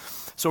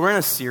So we're in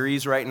a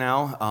series right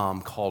now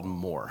called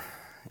More.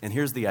 And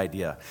here's the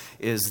idea,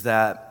 is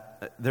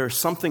that there's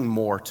something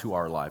more to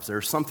our lives.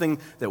 There's something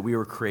that we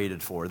were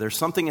created for. There's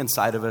something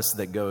inside of us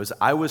that goes,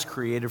 I was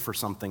created for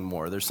something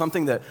more. There's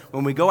something that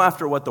when we go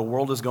after what the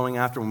world is going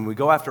after, when we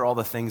go after all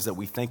the things that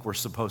we think we're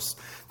supposed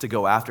to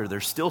go after,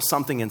 there's still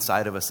something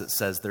inside of us that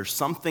says there's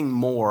something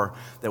more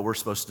that we're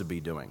supposed to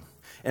be doing.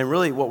 And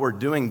really what we're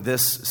doing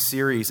this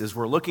series is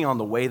we're looking on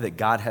the way that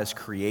God has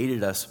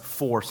created us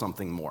for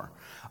something more.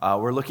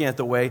 We're looking at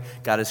the way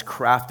God has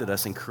crafted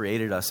us and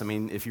created us. I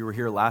mean, if you were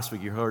here last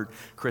week, you heard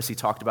Chrissy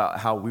talked about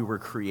how we were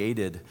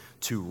created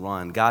to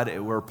run.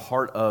 We're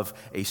part of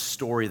a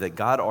story that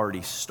God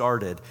already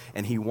started,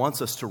 and He wants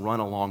us to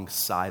run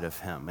alongside of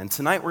Him. And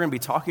tonight we're going to be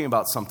talking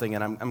about something,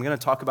 and I'm going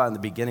to talk about in the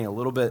beginning a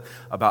little bit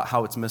about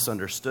how it's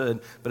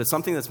misunderstood, but it's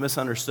something that's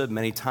misunderstood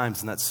many times,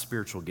 and that's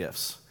spiritual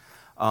gifts.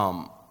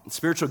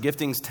 Spiritual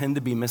giftings tend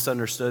to be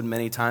misunderstood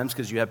many times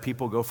because you have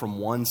people go from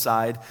one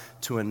side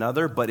to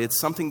another, but it's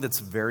something that's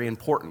very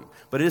important.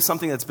 But it is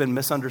something that's been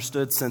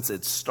misunderstood since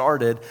it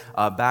started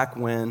back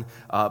when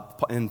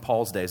in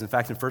Paul's days. In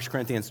fact, in 1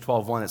 Corinthians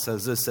 12:1, it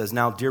says this,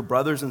 "Now, dear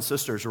brothers and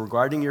sisters,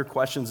 regarding your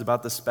questions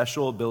about the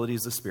special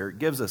abilities the Spirit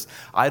gives us,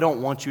 I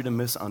don't want you to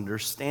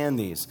misunderstand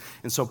these."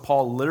 And so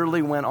Paul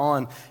literally went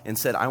on and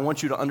said, I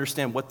want you to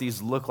understand what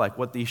these look like,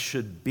 what these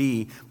should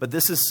be. But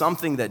this is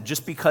something that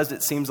just because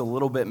it seems a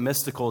little bit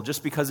mystical,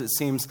 just because it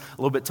seems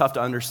a little bit tough to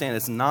understand,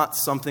 it's not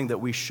something that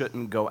we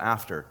shouldn't go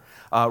after.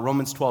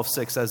 Romans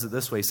 12:6 says it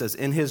this way. He says,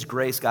 in His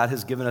grace, God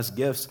has given us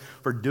gifts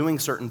for doing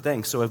certain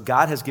things. So if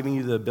God has given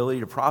you the ability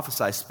to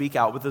prophesy, speak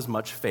out with as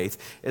much faith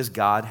as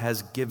God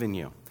has given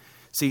you.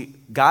 See,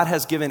 God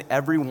has given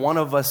every one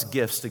of us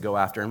gifts to go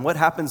after. And what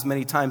happens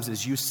many times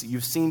is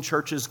you've seen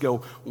churches go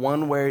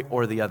one way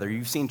or the other.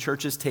 You've seen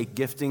churches take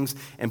giftings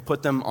and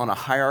put them on a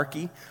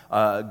hierarchy,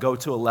 go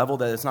to a level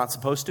that it's not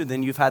supposed to.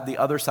 Then you've had the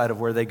other side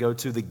of where they go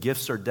to the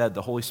gifts are dead,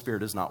 the Holy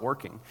Spirit is not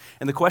working.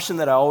 And the question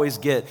that I always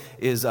get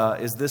is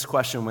this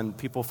question when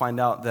people find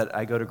out that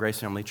I go to Grace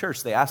Family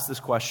Church. They ask this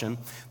question,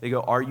 they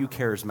go, are you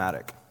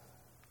charismatic?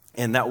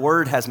 And that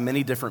word has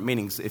many different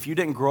meanings. If you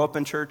didn't grow up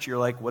in church, you're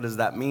like, what does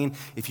that mean?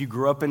 If you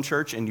grew up in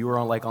church and you were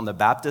on the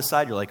Baptist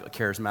side, you're like,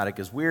 charismatic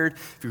is weird.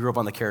 If you grew up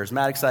on the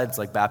charismatic side, it's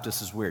like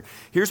Baptist is weird.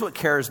 Here's what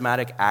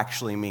charismatic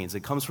actually means.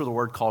 It comes from the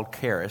word called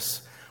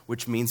charis,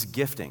 which means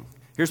gifting.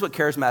 Here's what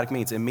charismatic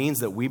means. It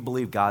means that we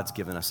believe God's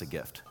given us a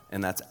gift,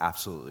 and that's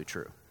absolutely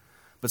true.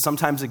 But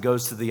sometimes it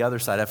goes to the other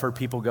side. I've heard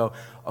people go,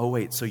 oh,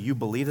 wait, so you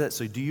believe that?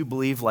 So do you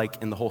believe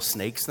like in the whole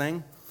snakes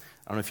thing?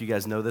 I don't know if you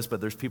guys know this, but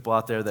there's people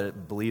out there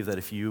that believe that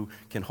if you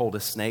can hold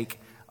a snake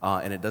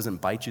and it doesn't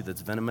bite you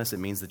that's venomous, it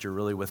means that you're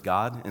really with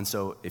God. And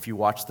so if you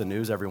watch the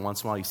news every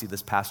once in a while, you see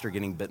this pastor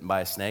getting bitten by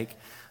a snake.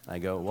 I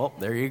go, well,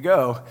 there you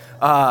go.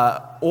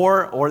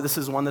 Or this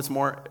is one that's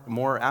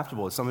more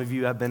applicable. Some of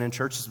you have been in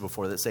churches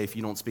before that say if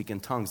you don't speak in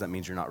tongues, that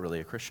means you're not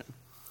really a Christian.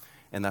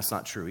 And that's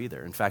not true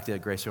either. In fact,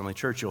 at Grace Family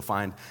Church, you'll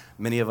find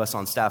many of us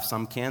on staff,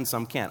 some can,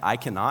 some can't. I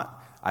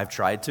cannot. I've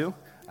tried to.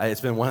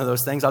 It's been one of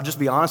those things. I'll just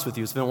be honest with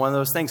you. It's been one of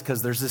those things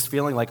because there's this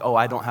feeling like, oh,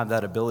 I don't have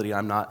that ability.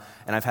 I'm not.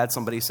 And I've had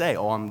somebody say,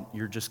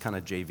 you're just kind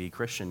of JV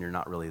Christian. You're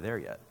not really there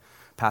yet.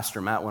 Pastor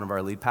Matt, one of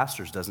our lead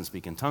pastors, doesn't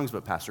speak in tongues,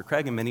 but Pastor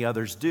Craig and many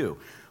others do.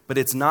 But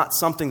it's not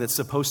something that's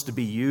supposed to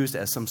be used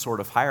as some sort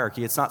of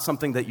hierarchy. It's not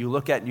something that you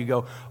look at and you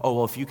go, oh,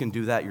 well, if you can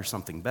do that, you're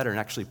something better. And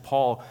actually,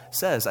 Paul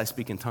says, I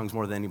speak in tongues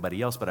more than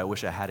anybody else, but I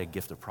wish I had a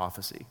gift of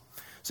prophecy.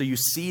 So you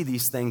see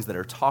these things that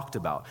are talked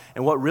about.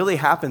 And what really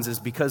happens is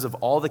because of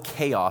all the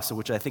chaos,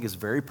 which I think is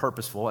very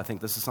purposeful, I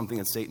think this is something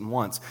that Satan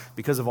wants,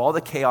 because of all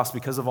the chaos,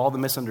 because of all the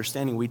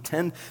misunderstanding, we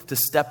tend to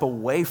step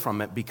away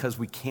from it because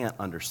we can't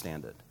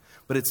understand it.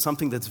 But it's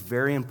something that's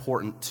very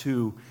important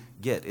to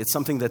get. It's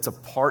something that's a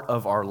part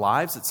of our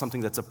lives. It's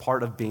something that's a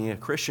part of being a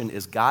Christian,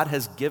 is God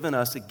has given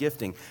us a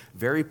gifting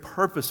very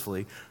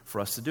purposefully for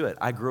us to do it.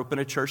 I grew up in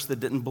a church that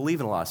didn't believe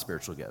in a lot of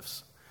spiritual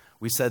gifts.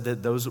 We said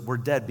that those were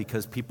dead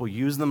because people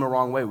used them the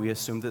wrong way. We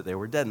assumed that they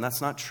were dead, and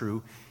that's not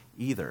true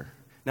either.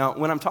 Now,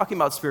 when I'm talking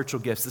about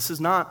spiritual gifts, this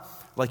is not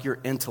like your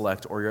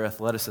intellect or your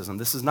athleticism.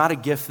 This is not a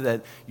gift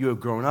that you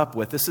have grown up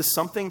with. This is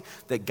something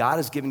that God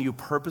has given you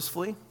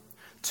purposefully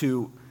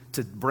to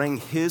bring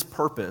His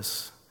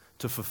purpose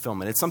to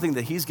fulfillment. It's something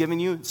that He's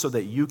given you so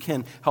that you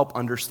can help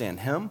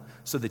understand Him,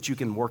 so that you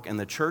can work in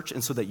the church,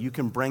 and so that you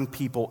can bring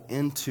people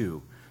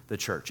into the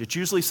church. It's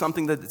usually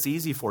something that's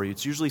easy for you.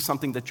 It's usually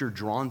something that you're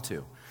drawn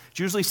to. It's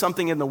usually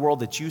something in the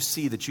world that you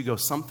see that you go,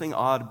 something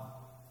ought to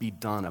be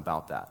done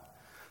about that.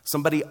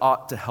 Somebody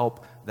ought to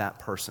help that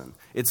person.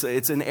 It's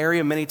an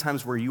area many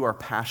times where you are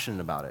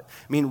passionate about it.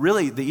 I mean,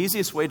 really, the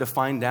easiest way to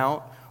find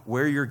out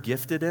where you're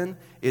gifted in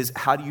is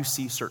how do you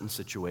see certain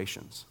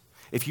situations.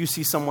 If you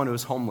see someone who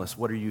is homeless,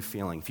 what are you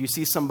feeling? If you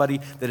see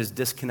somebody that is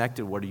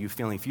disconnected, what are you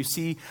feeling? If you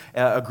see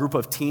a group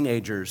of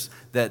teenagers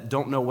that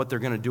don't know what they're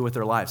going to do with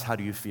their lives, how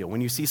do you feel?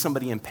 When you see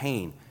somebody in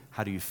pain,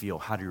 how do you feel?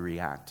 How do you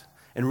react?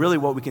 And really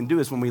what we can do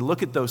is when we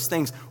look at those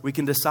things, we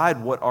can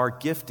decide what our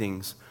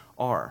giftings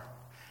are.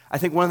 I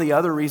think one of the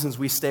other reasons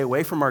we stay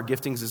away from our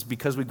giftings is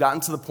because we've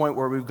gotten to the point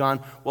where we've gone,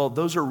 well,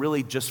 those are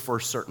really just for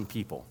certain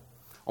people,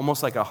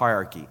 almost like a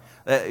hierarchy.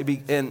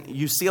 And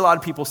you see a lot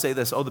of people say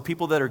this, the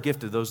people that are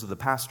gifted, those are the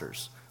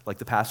pastors. Like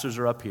the pastors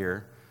are up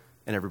here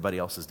and everybody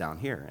else is down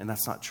here. And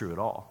that's not true at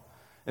all.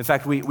 In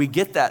fact, we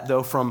get that,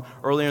 though, from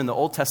earlier in the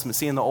Old Testament.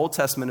 See, in the Old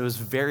Testament, it was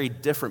very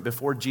different.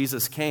 Before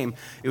Jesus came,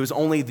 it was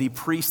only the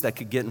priest that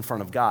could get in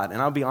front of God.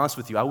 And I'll be honest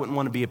with you, I wouldn't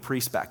want to be a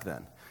priest back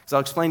then. So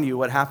I'll explain to you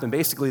what happened.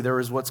 Basically, there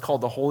was what's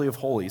called the Holy of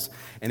Holies,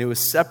 and it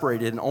was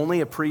separated, and only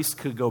a priest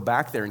could go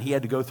back there, and he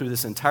had to go through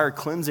this entire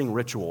cleansing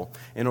ritual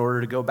in order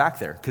to go back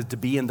there, to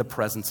be in the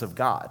presence of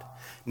God.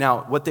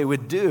 Now, what they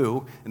would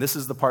do, and this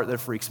is the part that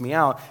freaks me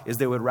out, is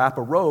they would wrap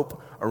a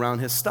rope around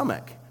his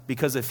stomach.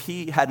 Because if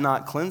he had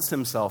not cleansed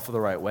himself the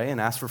right way and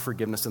asked for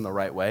forgiveness in the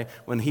right way,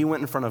 when he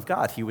went in front of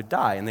God, he would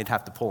die, and they'd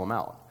have to pull him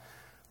out.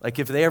 Like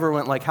if they ever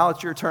went like, Hal,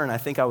 it's your turn, I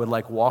think I would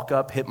like walk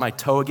up, hit my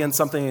toe against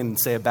something and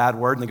say a bad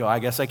word, and they go, I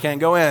guess I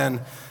can't go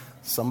in.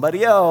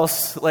 Somebody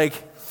else.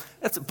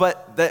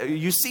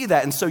 You see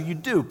that, and so you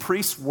do.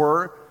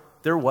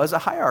 There was a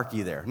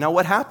hierarchy there. Now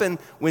what happened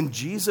when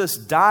Jesus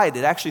died,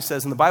 it actually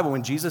says in the Bible,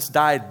 when Jesus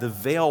died, the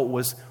veil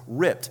was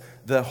ripped.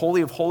 The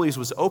Holy of Holies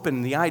was open,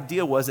 and the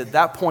idea was at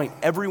that point,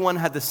 everyone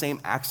had the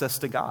same access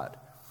to God.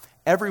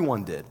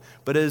 Everyone did.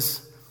 But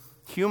as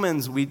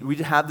humans, we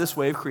have this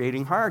way of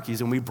creating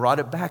hierarchies, and we brought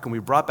it back, and we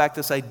brought back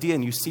this idea,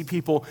 and you see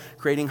people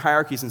creating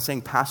hierarchies and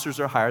saying pastors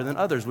are higher than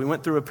others. We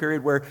went through a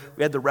period where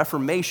we had the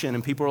Reformation,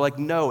 and people were like,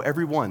 no,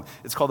 everyone.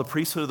 It's called the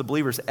priesthood of the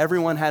believers.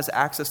 Everyone has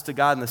access to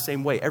God in the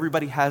same way.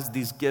 Everybody has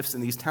these gifts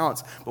and these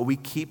talents, but we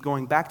keep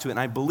going back to it. And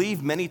I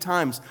believe many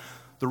times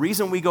the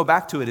reason we go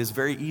back to it is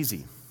very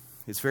easy.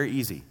 It's very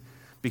easy.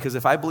 Because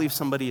if I believe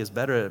somebody is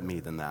better at me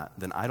than that,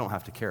 then I don't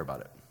have to care about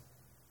it.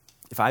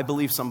 If I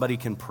believe somebody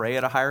can pray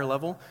at a higher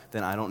level,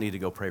 then I don't need to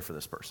go pray for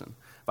this person.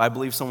 If I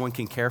believe someone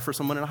can care for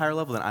someone at a higher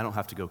level, then I don't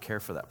have to go care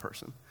for that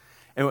person.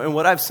 And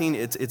what I've seen,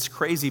 it's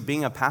crazy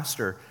being a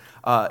pastor.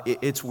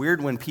 It's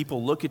weird when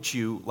people look at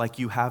you like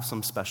you have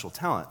some special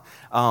talent.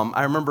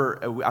 I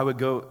remember I would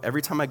go,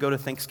 every time I go to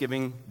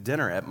Thanksgiving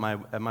dinner at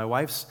my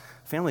wife's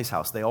family's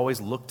house, they always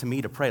look to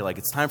me to pray. Like,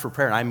 it's time for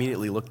prayer, and I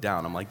immediately look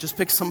down. I'm like, just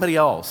pick somebody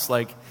else.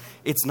 Like,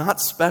 it's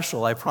not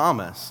special, I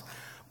promise.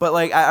 But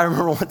like, I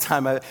remember one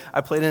time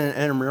I played in an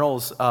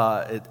intramurals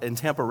in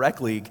Tampa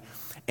Rec League,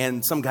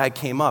 and some guy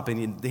came up,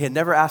 and he had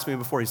never asked me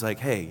before. He's like,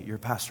 hey, you're a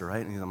pastor,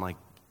 right? And I'm like,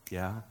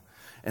 yeah.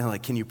 And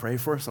like, can you pray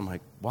for us? I'm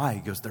like, why?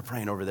 He goes, they're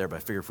praying over there, but I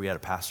figure if we had a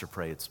pastor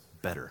pray, it's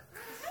better.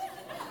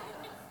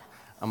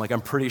 I'm like,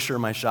 I'm pretty sure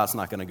my shot's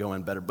not going to go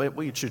in better, but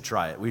we should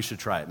try it. We should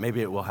try it.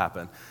 Maybe it will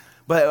happen.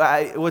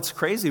 But what's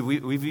crazy,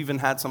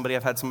 I've had somebody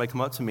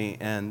come up to me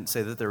and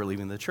say that they were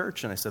leaving the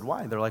church. And I said,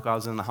 why? They're like, I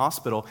was in the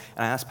hospital,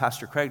 and I asked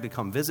Pastor Craig to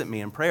come visit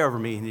me and pray over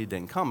me, and he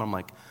didn't come. I'm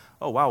like,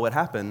 oh, wow, what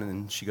happened?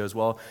 And she goes,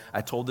 well,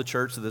 I told the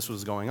church that this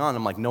was going on.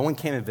 I'm like, no one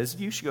came and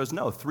visited you? She goes,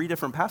 no, 3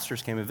 different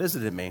pastors came and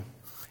visited me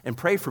and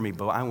prayed for me,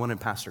 but I wanted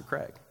Pastor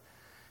Craig.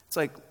 It's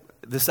like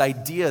this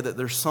idea that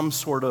there's some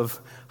sort of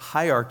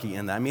hierarchy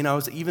in that. I mean, I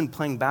was even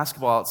playing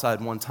basketball outside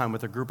one time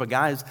with a group of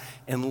guys,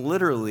 and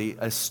literally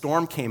a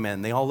storm came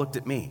in. They all looked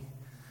at me.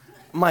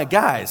 My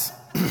guys,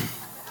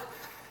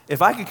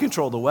 if I could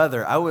control the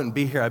weather, I wouldn't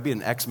be here. I'd be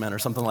an X-Men or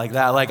something like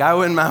that. Like, I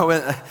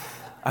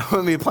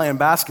wouldn't be playing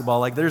basketball.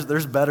 Like,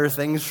 there's better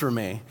things for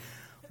me.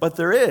 But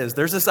there's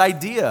this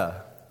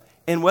idea.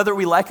 And whether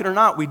we like it or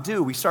not, we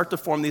do. We start to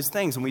form these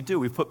things, and we do.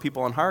 We put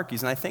people on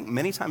hierarchies. And I think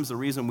many times the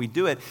reason we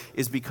do it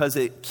is because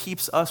it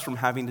keeps us from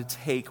having to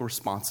take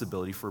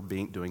responsibility for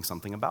doing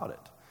something about it.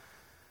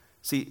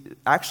 See,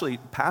 actually,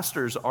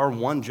 pastors, our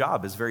one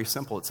job is very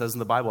simple. It says in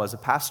the Bible, as a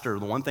pastor,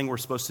 the one thing we're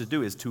supposed to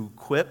do is to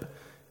equip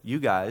you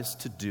guys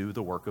to do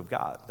the work of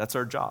God. That's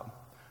our job.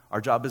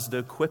 Our job is to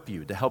equip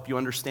you, to help you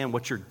understand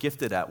what you're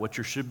gifted at, what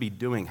you should be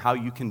doing, how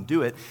you can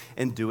do it,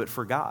 and do it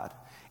for God.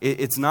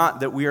 It's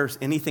not that we are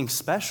anything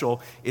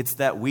special. It's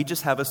that we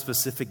just have a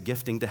specific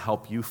gifting to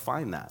help you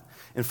find that.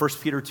 In 1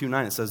 Peter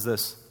 2:9, it says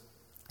this.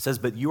 It says,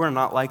 but you are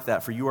not like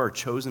that, for you are a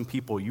chosen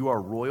people. You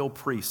are royal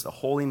priests, a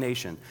holy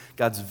nation,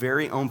 God's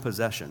very own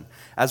possession.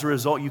 As a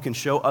result, you can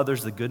show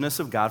others the goodness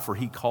of God, for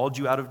he called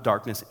you out of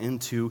darkness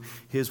into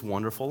his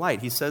wonderful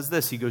light. He says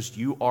this. He goes,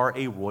 you are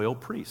a royal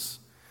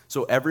priest.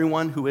 So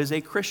everyone who is a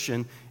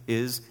Christian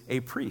is a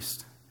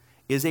priest,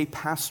 is a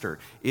pastor,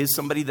 is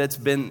somebody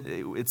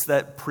it's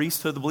that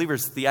priesthood of the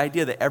believers. It's the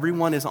idea that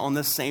everyone is on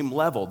the same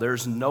level.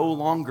 There's no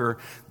longer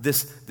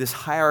this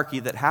hierarchy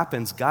that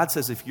happens. God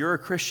says if you're a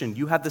Christian,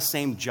 you have the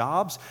same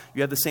jobs,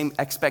 you have the same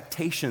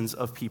expectations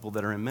of people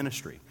that are in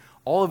ministry.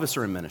 All of us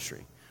are in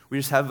ministry. We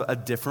just have a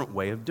different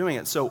way of doing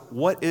it. So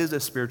what is a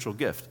spiritual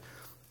gift?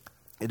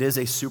 It is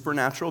a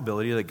supernatural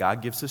ability that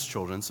God gives his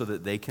children so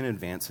that they can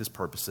advance his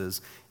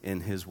purposes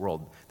in his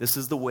world. This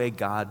is the way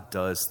God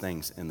does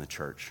things in the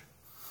church.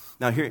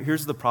 Now,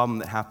 here's the problem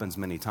that happens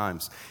many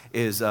times,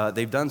 is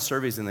they've done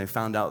surveys and they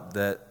found out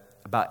that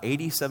about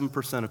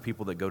 87% of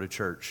people that go to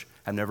church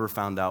have never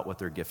found out what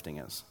their gifting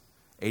is.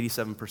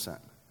 87%.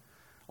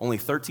 Only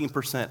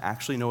 13%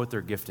 actually know what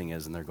their gifting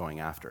is and they're going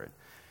after it.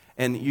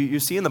 And you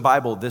see in the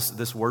Bible,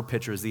 this word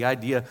picture is the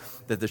idea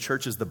that the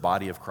church is the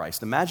body of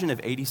Christ. Imagine if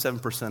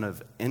 87%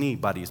 of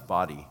anybody's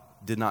body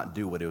did not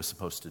do what it was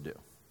supposed to do.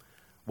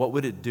 What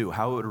would it do?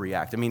 How it would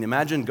react? I mean,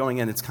 imagine going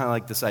in, it's kind of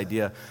like this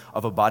idea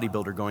of a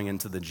bodybuilder going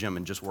into the gym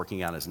and just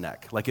working out his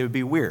neck. Like, it would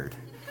be weird.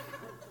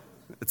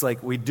 It's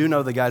like, we do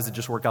know the guys that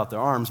just work out their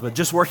arms, but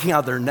just working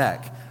out their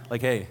neck.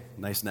 Like, hey,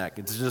 nice neck.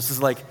 It's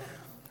just like,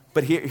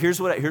 but here's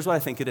what I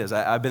think it is.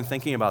 I've been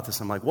thinking about this.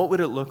 I'm like, what would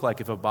it look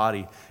like if a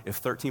body,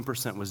 if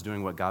 13% was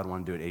doing what God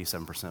wanted to do,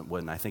 87%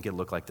 wouldn't? I think it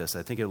looked like this.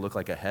 I think it would look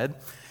like a head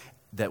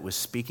that was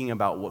speaking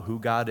about who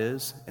God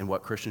is and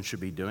what Christians should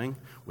be doing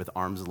with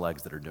arms and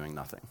legs that are doing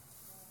nothing.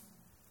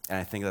 And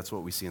I think that's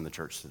what we see in the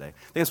church today. I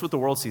think that's what the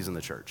world sees in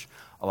the church.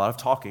 A lot of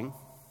talking,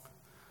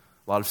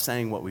 a lot of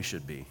saying what we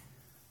should be,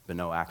 but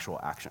no actual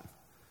action.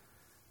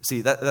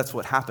 See, that's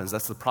what happens.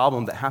 That's the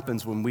problem that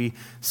happens when we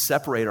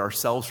separate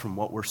ourselves from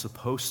what we're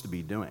supposed to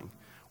be doing.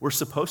 We're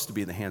supposed to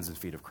be the hands and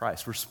feet of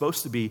Christ. We're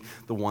supposed to be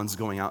the ones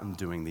going out and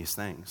doing these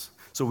things.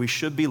 So we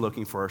should be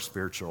looking for our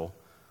spiritual,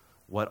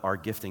 what our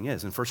gifting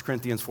is. In 1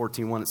 Corinthians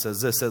 14:1, it says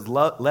this, it says,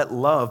 let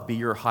love be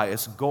your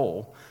highest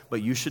goal,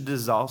 but you should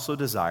also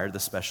desire the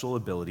special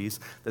abilities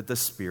that the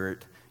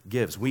Spirit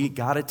gives. We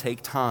got to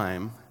take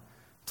time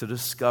to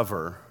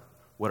discover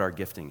what our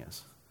gifting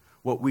is,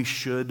 what we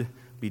should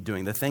be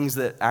doing, the things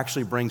that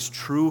actually brings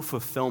true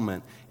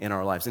fulfillment in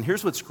our lives. And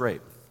here's what's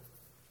great,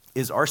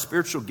 is our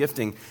spiritual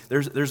gifting,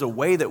 there's a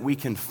way that we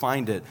can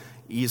find it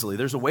easily.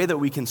 There's a way that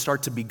we can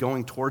start to be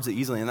going towards it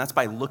easily, and that's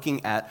by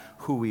looking at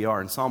who we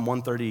are. In Psalm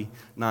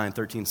 139,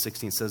 13,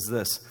 16 says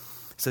this,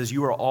 it says,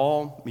 you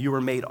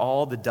were made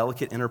all the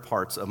delicate inner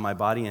parts of my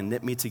body and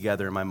knit me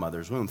together in my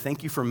mother's womb.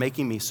 Thank you for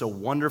making me so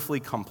wonderfully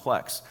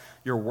complex.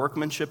 Your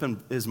workmanship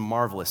is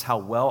marvelous. How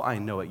well I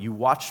know it. You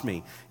watched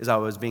me as I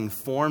was being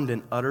formed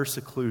in utter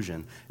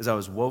seclusion, as I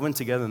was woven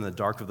together in the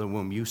dark of the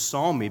womb. You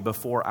saw me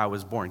before I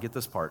was born. Get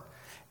this part.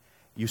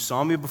 You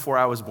saw me before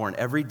I was born.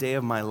 Every day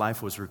of my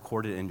life was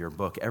recorded in your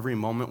book. Every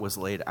moment was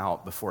laid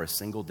out before a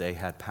single day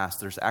had passed.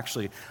 There's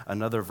actually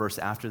another verse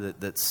after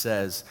that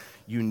says,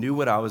 you knew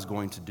what I was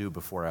going to do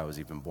before I was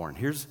even born.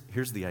 Here's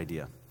the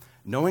idea.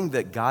 Knowing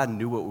that God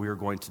knew what we were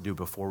going to do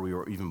before we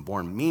were even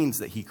born means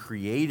that he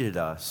created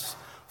us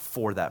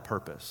for that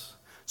purpose.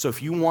 So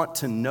if you want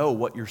to know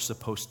what you're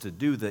supposed to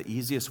do, the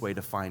easiest way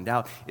to find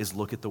out is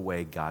look at the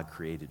way God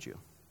created you.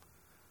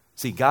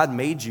 See, God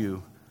made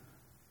you.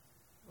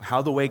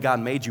 How the way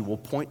God made you will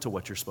point to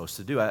what you're supposed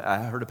to do. I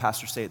heard a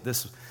pastor say it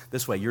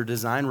this way. Your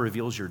design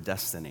reveals your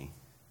destiny.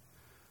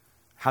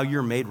 How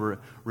you're made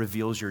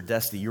reveals your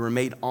destiny. You were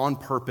made on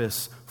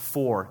purpose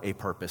for a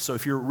purpose. So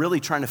if you're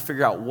really trying to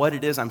figure out what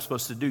it is I'm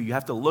supposed to do, you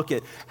have to look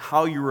at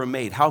how you were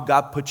made, how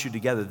God put you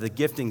together, the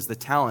giftings, the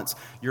talents,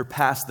 your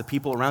past, the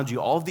people around you,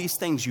 all of these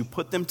things, you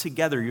put them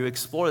together, you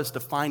explore this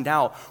to find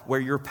out where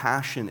your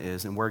passion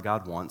is and where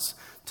God wants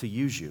to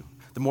use you.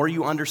 The more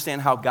you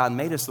understand how God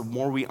made us, the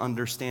more we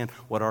understand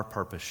what our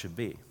purpose should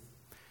be.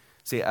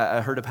 See,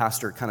 I heard a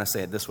pastor kind of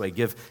say it this way,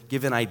 give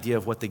an idea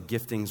of what the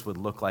giftings would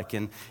look like.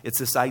 And it's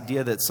this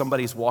idea that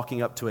somebody's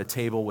walking up to a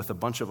table with a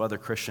bunch of other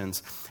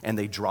Christians and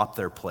they drop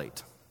their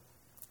plate.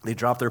 They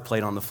drop their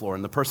plate on the floor,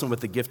 and the person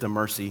with the gift of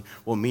mercy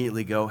will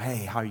immediately go,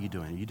 hey, how are you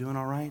doing? Are you doing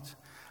all right?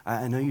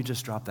 I know you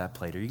just dropped that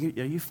plate. Are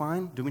you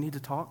fine? Do we need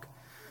to talk?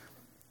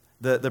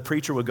 The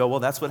preacher would go, well,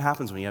 that's what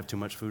happens when you have too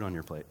much food on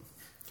your plate.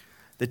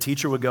 The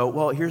teacher would go,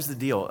 well, here's the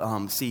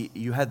deal. See,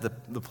 you had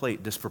the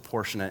plate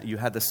disproportionate. You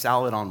had the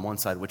salad on one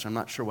side, which I'm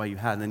not sure why you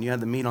had, and then you had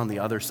the meat on the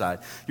other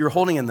side. You were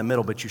holding it in the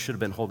middle, but you should have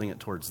been holding it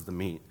towards the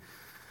meat.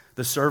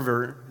 The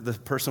server, the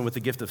person with the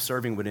gift of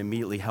serving, would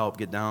immediately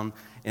get down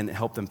and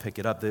help them pick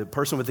it up. The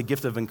person with the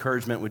gift of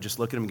encouragement would just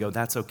look at him and go,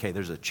 that's okay,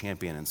 there's a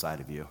champion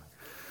inside of you.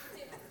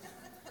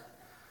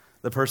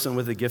 The person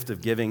with the gift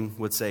of giving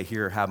would say,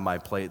 here, have my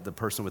plate. The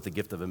person with the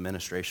gift of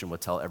administration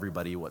would tell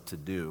everybody what to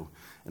do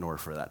in order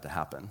for that to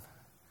happen.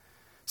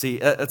 See,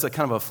 that's a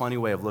kind of a funny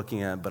way of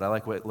looking at it, but I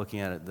like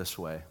looking at it this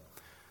way.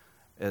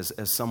 As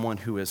someone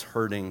who is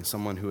hurting,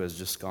 someone who has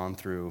just gone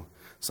through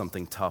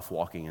something tough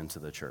walking into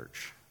the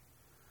church.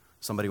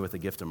 Somebody with a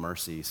gift of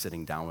mercy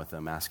sitting down with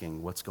them,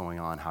 asking, what's going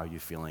on, how are you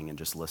feeling, and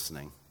just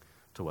listening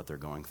to what they're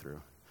going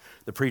through.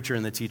 The preacher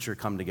and the teacher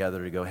come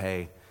together to go,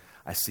 hey,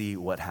 I see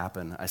what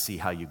happened. I see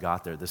how you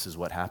got there. This is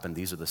what happened.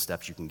 These are the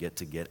steps you can get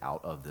to get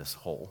out of this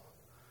hole.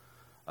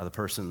 The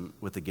person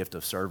with the gift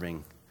of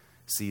serving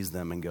sees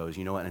them and goes,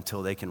 you know what,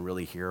 until they can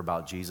really hear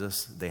about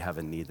Jesus, they have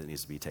a need that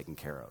needs to be taken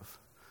care of.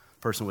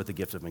 The person with the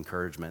gift of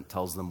encouragement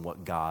tells them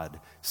what God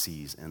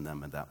sees in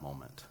them at that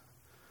moment.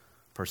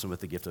 The person with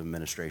the gift of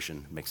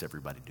administration makes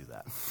everybody do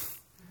that.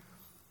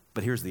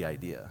 But here's the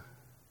idea.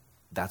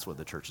 That's what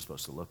the church is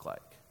supposed to look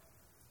like.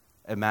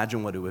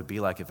 Imagine what it would be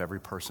like if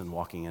every person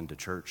walking into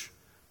church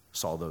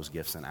saw those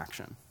gifts in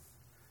action,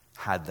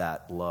 had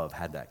that love,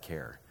 had that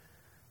care.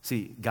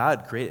 See,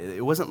 God created,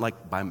 it wasn't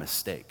like by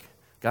mistake.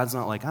 God's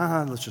not like,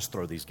 let's just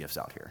throw these gifts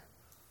out here.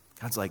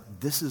 God's like,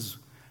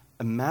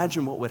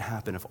 imagine what would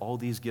happen if all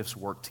these gifts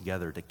worked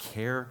together to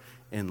care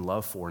and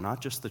love for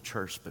not just the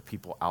church, but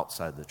people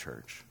outside the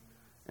church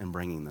and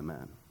bringing them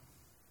in.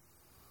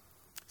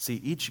 See,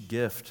 each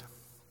gift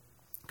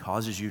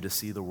causes you to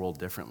see the world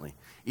differently.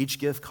 Each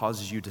gift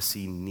causes you to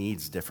see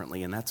needs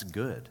differently, and that's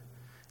good.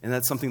 And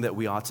that's something that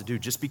we ought to do.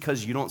 Just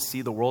because you don't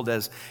see the world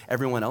as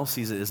everyone else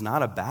sees it is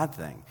not a bad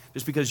thing.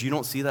 Just because you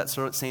don't see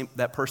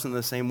that person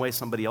the same way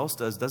somebody else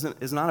does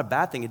is not a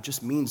bad thing. It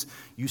just means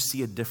you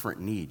see a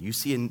different need. You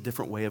see a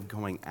different way of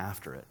going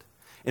after it.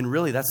 And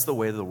really, that's the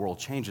way the world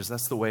changes.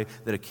 That's the way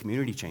that a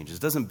community changes.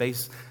 It doesn't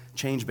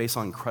change based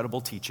on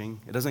incredible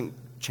teaching. It doesn't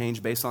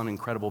change based on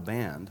incredible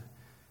band.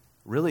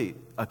 Really,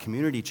 a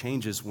community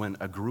changes when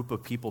a group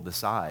of people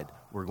decide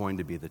we're going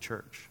to be the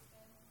church.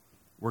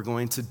 We're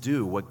going to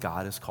do what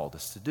God has called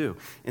us to do.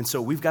 And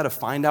so we've got to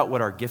find out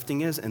what our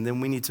gifting is, and then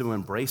we need to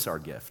embrace our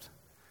gift.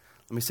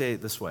 Let me say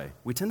it this way.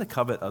 We tend to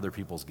covet other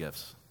people's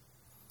gifts.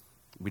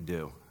 We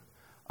do.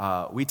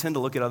 We tend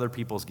to look at other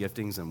people's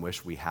giftings and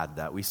wish we had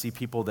that. We see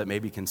people that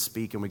maybe can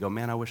speak, and we go,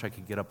 man, I wish I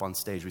could get up on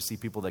stage. We see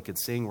people that could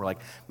sing. We're like,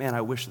 man,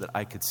 I wish that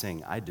I could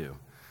sing. I do.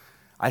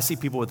 I see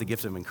people with the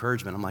gift of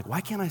encouragement. I'm like, why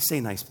can't I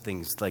say nice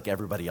things like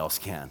everybody else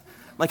can?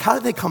 Like, how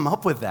did they come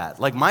up with that?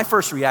 Like, my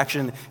first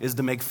reaction is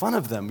to make fun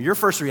of them. Your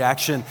first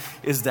reaction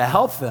is to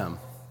help them.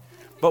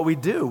 But we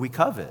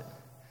covet.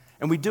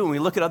 And we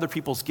look at other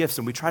people's gifts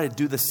and we try to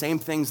do the same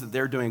things that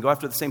they're doing, go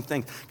after the same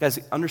things. Guys,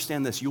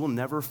 understand this, you will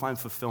never find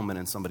fulfillment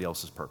in somebody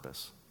else's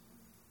purpose.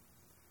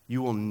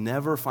 You will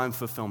never find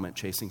fulfillment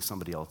chasing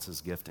somebody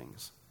else's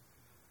giftings.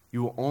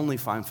 You will only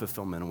find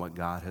fulfillment in what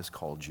God has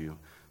called you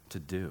to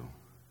do.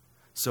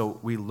 So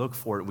we look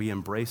for it, we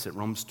embrace it.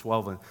 Romans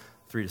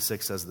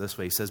 12:3-6 says this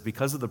way. He says,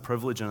 because of the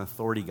privilege and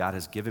authority God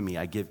has given me,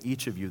 I give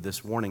each of you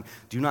this warning.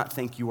 Do not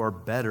think you are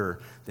better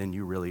than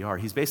you really are.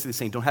 He's basically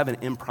saying, don't have an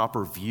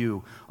improper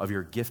view of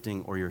your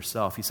gifting or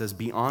yourself. He says,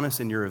 be honest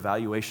in your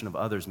evaluation of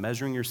others,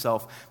 measuring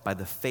yourself by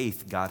the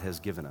faith God has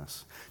given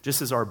us.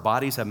 Just as our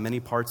bodies have many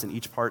parts and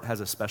each part has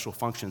a special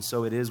function,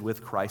 so it is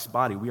with Christ's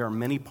body. We are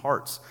many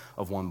parts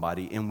of one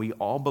body, and we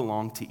all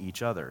belong to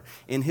each other.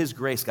 In His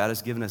grace, God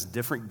has given us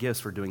different gifts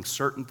for doing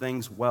certain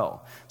things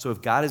well. So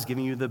if God has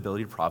given you the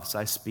ability to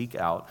prophesy, speak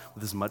out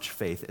with as much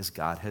faith as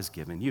God has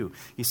given you.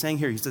 He's saying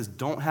here, he says,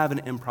 don't have an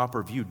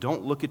improper view.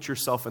 Don't look at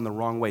yourself in the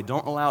wrong way.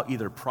 Don't allow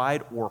either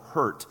pride or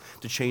hurt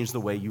to change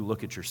the way you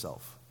look at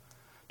yourself.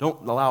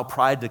 Don't allow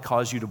pride to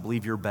cause you to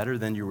believe you're better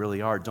than you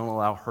really are. Don't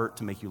allow hurt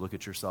to make you look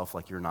at yourself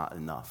like you're not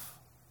enough.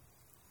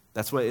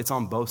 That's what it's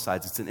on both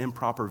sides. It's an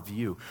improper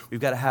view. We've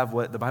got to have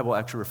what the Bible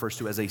actually refers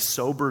to as a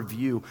sober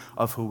view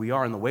of who we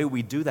are. And the way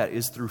we do that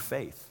is through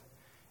faith.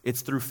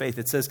 It's through faith.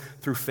 It says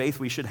through faith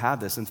we should have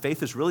this. And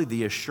faith is really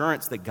the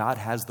assurance that God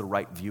has the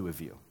right view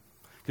of you.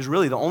 Because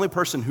really the only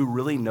person who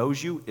really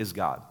knows you is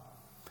God.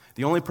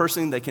 The only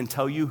person that can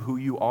tell you who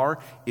you are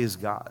is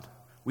God.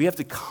 We have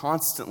to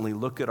constantly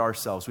look at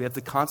ourselves. We have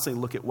to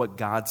constantly look at what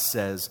God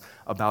says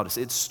about us.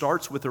 It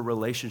starts with a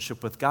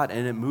relationship with God,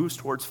 and it moves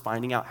towards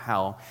finding out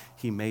how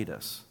He made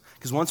us.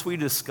 Because once we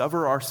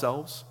discover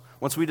ourselves,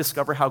 once we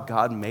discover how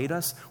God made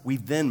us, we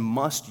then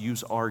must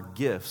use our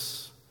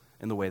gifts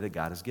in the way that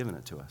God has given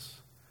it to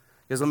us.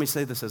 Because let me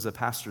say this as a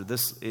pastor,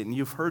 and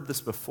you've heard this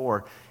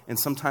before, and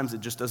sometimes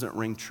it just doesn't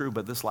ring true,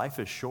 but this life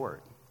is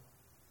short.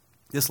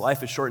 This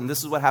life is short, and this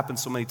is what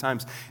happens so many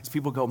times, is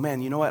people go,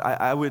 man, you know what,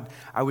 I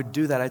would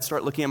do that. I'd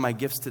start looking at my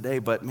gifts today,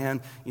 but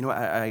man, you know,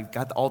 I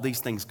got all these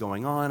things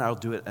going on. I'll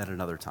do it at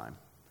another time.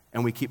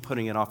 And we keep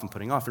putting it off and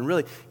putting off. And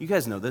really, you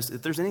guys know this,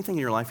 if there's anything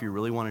in your life you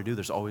really want to do,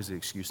 there's always an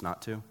excuse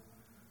not to.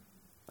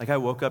 Like I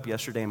woke up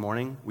yesterday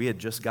morning, we had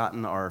just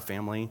gotten our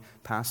family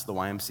past the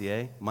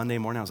YMCA. Monday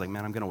morning, I was like,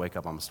 man, I'm going to wake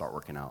up, I'm going to start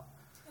working out.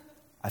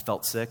 I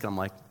felt sick, I'm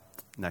like,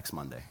 next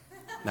Monday.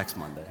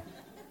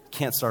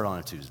 Can't start on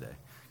a Tuesday.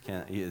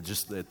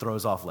 It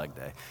throws off leg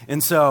day.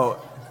 And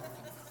so,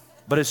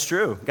 but it's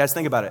true. Guys,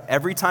 think about it.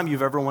 Every time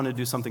you've ever wanted to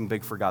do something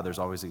big for God, there's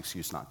always an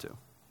excuse not to.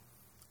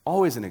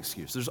 Always an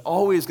excuse. There's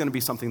always going to be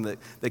something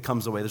that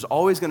comes away. There's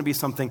always going to be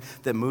something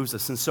that moves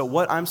us. And so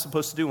what I'm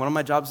supposed to do, one of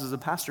my jobs as a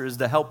pastor is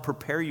to help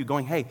prepare you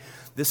going, hey,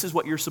 this is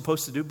what you're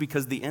supposed to do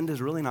because the end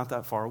is really not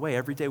that far away.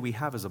 Every day we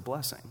have is a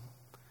blessing.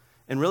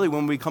 And really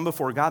when we come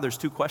before God, there's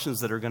two questions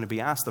that are going to be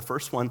asked. The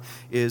first one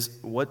is,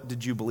 what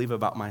did you believe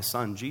about my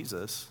son,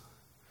 Jesus?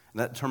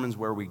 And that determines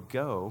where we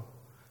go.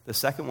 The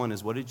second one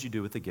is, what did you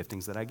do with the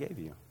giftings that I gave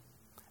you?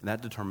 And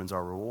that determines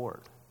our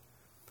reward.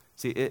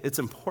 See, it's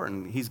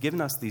important. He's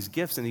given us these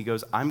gifts, and he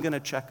goes, I'm going to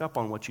check up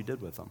on what you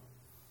did with them.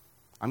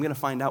 I'm going to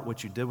find out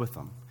what you did with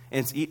them.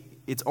 And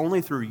it's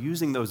only through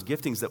using those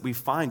giftings that we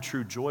find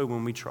true joy,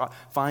 when we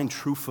find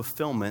true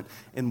fulfillment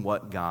in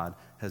what God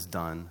has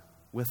done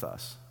with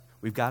us.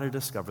 We've got to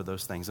discover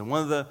those things. And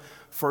one of the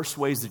first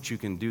ways that you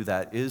can do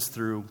that is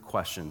through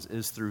questions,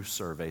 is through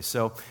surveys.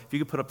 So if you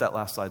could put up that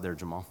last slide there,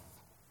 Jamal.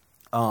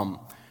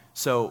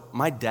 So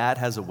my dad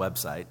has a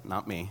website,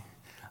 not me.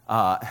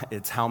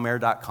 It's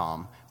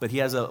halmer.com, but he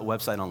has a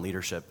website on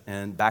leadership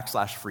and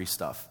 /free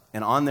stuff.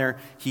 And on there,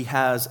 he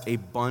has a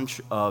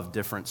bunch of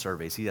different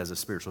surveys. He has a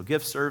spiritual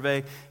gift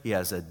survey. He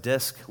has a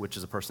DISC, which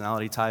is a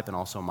personality type, and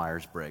also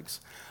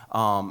Myers-Briggs.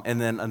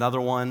 And then another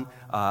one,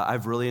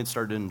 I've really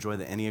started to enjoy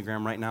the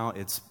Enneagram right now.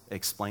 It's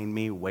explained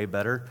me way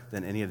better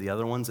than any of the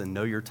other ones. And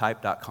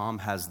knowyourtype.com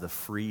has the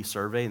free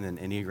survey, and then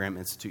Enneagram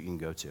Institute you can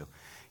go to.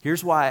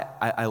 Here's why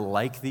I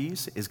like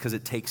these, is because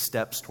it takes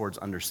steps towards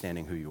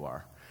understanding who you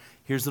are.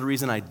 Here's the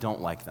reason I don't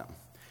like them.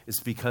 It's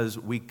because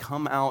we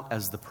come out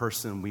as the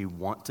person we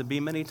want to be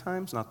many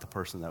times, not the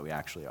person that we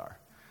actually are,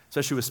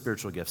 especially with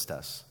spiritual gifts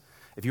tests.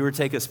 If you were to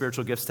take a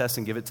spiritual gifts test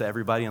and give it to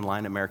everybody in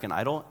line at American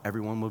Idol,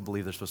 everyone would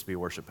believe they're supposed to be a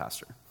worship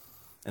pastor.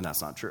 And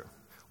that's not true.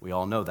 We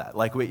all know that.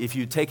 Like, if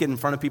you take it in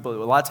front of people,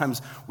 a lot of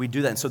times we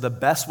do that. And so the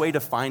best way to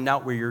find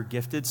out where you're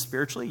gifted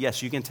spiritually,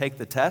 yes, you can take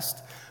the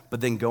test, but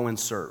then go and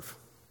serve.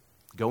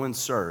 Go and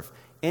serve.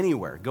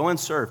 Anywhere. Go and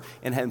serve.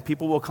 And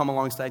people will come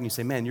alongside and you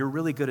say, man, you're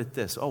really good at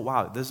this. Oh,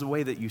 wow, this is a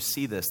way that you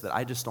see this, that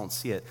I just don't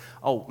see it.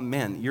 Oh,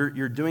 man,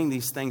 you're doing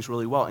these things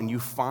really well. And you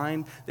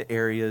find the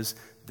areas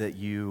that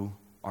you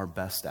are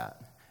best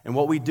at. And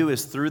what we do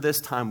is through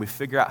this time, we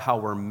figure out how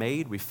we're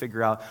made. We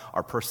figure out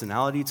our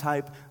personality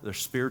type, their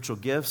spiritual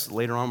gifts.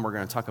 Later on, we're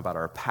going to talk about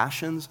our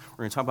passions.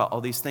 We're going to talk about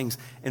all these things.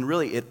 And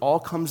really, it all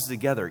comes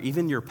together,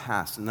 even your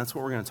past. And that's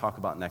what we're going to talk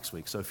about next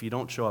week. So if you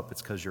don't show up,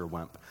 it's because you're a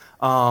wimp.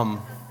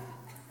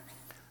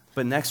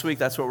 But next week,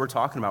 that's what we're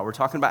talking about. We're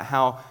talking about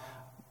how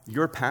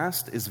your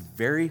past is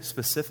very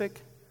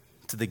specific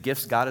to the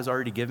gifts God has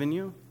already given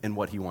you and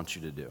what he wants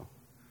you to do.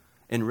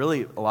 And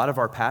really, a lot of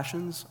our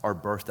passions are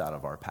birthed out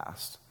of our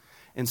past.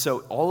 And so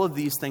all of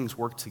these things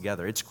work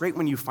together. It's great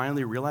when you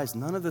finally realize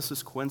none of this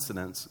is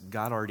coincidence.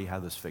 God already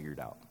had this figured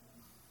out.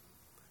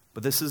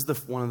 But this is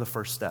one of the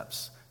first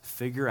steps.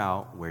 Figure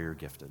out where you're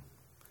gifted.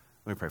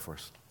 Let me pray for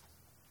us.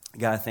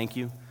 God, I thank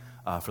you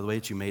for the way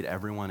that you made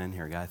everyone in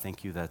here. God, I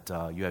thank you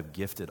that you have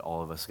gifted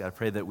all of us. God, I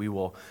pray that we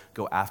will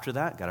go after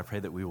that. God, I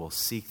pray that we will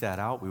seek that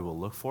out. We will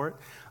look for it.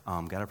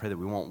 God, I pray that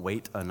we won't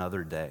wait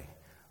another day.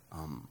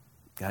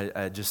 God,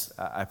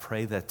 I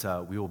pray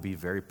that we will be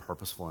very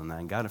purposeful in that.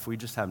 And God, if we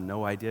just have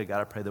no idea,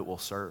 God, I pray that we'll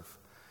serve.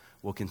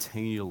 We'll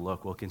continue to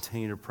look. We'll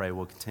continue to pray.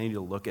 We'll continue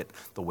to look at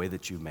the way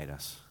that you've made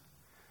us.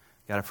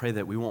 God, I pray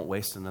that we won't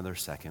waste another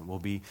second. We'll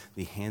be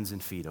the hands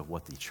and feet of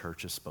what the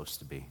church is supposed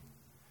to be.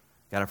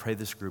 God, I pray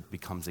this group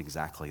becomes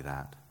exactly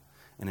that.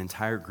 An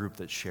entire group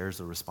that shares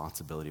the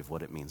responsibility of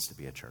what it means to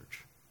be a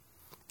church.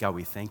 God,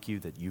 we thank you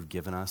that you've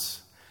given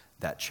us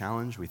that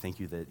challenge. We thank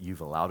you that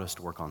you've allowed us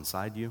to work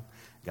alongside you.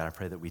 God, I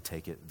pray that we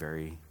take it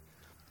very,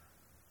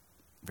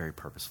 very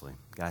purposefully.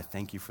 God, I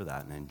thank you for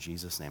that. And in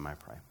Jesus' name I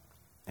pray.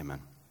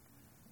 Amen.